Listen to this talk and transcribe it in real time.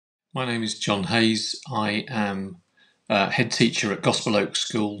My name is John Hayes. I am head teacher at Gospel Oak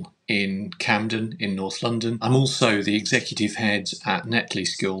School in Camden in North London. I'm also the executive head at Netley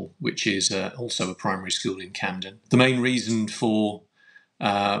School, which is also a primary school in Camden. The main reason for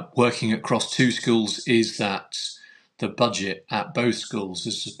working across two schools is that the budget at both schools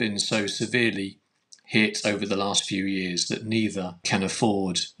has been so severely hit over the last few years that neither can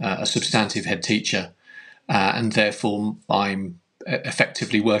afford a substantive head teacher, and therefore I'm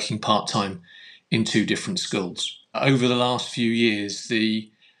effectively working part-time in two different schools. Over the last few years, the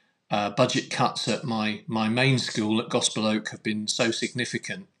budget cuts at my main school at Gospel Oak have been so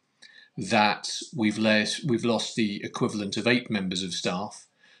significant that we've lost the equivalent of 8 members of staff,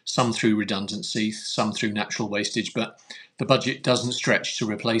 some through redundancy, some through natural wastage, but the budget doesn't stretch to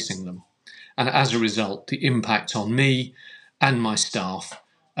replacing them. And as a result, the impact on me and my staff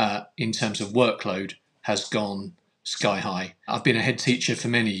in terms of workload has gone sky high. I've been a head teacher for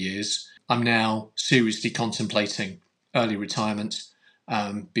many years. I'm now seriously contemplating early retirement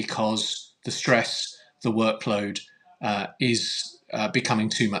because the stress, the workload is becoming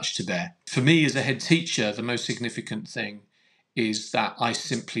too much to bear. For me as a head teacher, the most significant thing is that I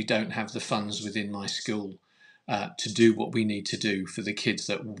simply don't have the funds within my school to do what we need to do for the kids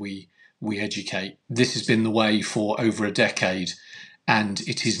that we educate. This has been the way for over a decade, and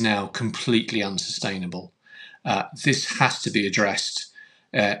it is now completely unsustainable. This has to be addressed.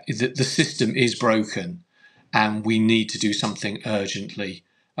 The system is broken, and we need to do something urgently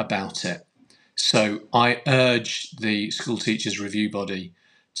about it. So I urge the School Teachers Review Body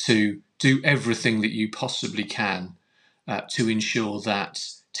to do everything that you possibly can to ensure that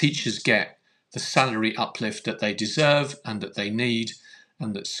teachers get the salary uplift that they deserve and that they need,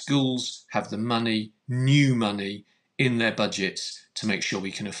 and that schools have the money, new money, in their budgets to make sure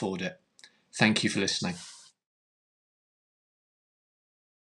we can afford it. Thank you for listening.